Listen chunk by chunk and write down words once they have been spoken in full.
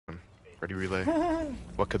Ready, relay.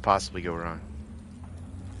 What could possibly go wrong?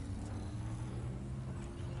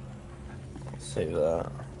 Save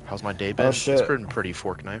that. How's my day been? Oh shit. It's been pretty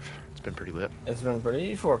fork knife. It's been pretty lit. It's been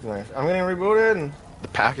pretty fork knife. I'm getting rebooted. The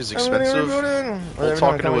pack is I'm getting expensive. rebooted. Well,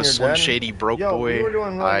 talking to a Slim Shady broke boy. We were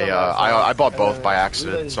doing really good last I time, bought and both then by you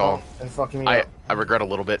accident, guys so bumped and fucking me up. I regret a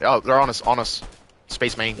little bit. Oh, they're on us, on us.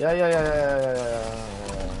 Space main. Yeah.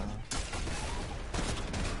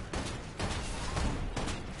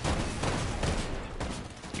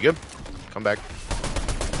 You good? Come back.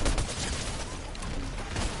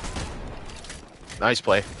 Nice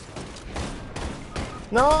play.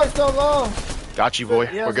 No, I still low. Got you, boy.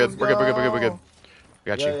 Yes, We're good. let's We're good. We're good. We're good. We're go. good.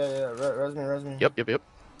 Got you. Yeah. Res me. Yep.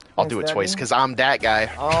 I'll do it Thanks, twice Daddy. because I'm that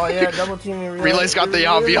guy. Oh yeah, double team me. Relay's got the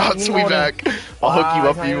ambiance. We back. I'll hook you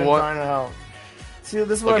up if you want. Trying to help. See,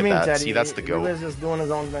 this is Look what I at mean, that. Teddy. See, that's the goal. Relay's just doing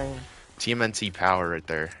his own thing. TMNT power right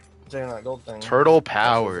there. Checking that gold thing. Turtle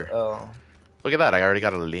power. Oh. Look at that. I already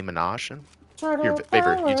got a elimination. Here,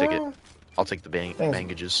 Vapor, you take it. I'll take the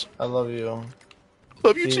bangages. I love you.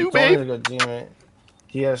 Love you too, babe. A good teammate.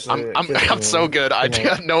 He actually I'm so good. I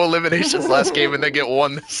got no eliminations last game and then get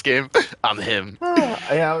one this game. I'm him.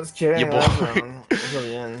 Yeah, I was kidding. You boy.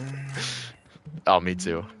 End. Oh, me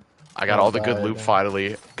too. I got all the good loot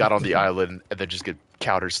finally. Got on the island and then just get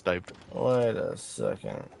counter sniped. Wait a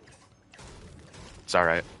second. It's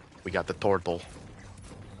alright. We got the turtle.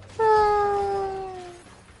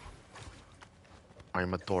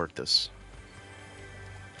 I'm a tortoise.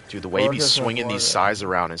 Dude, the way he be swinging these sides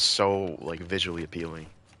around is so, like, visually appealing.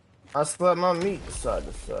 I still let my meat side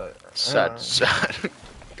to side. Side.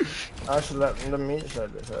 I should let the meat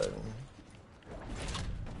side to side.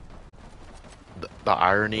 The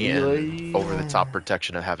irony and over-the-top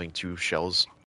protection of having two shells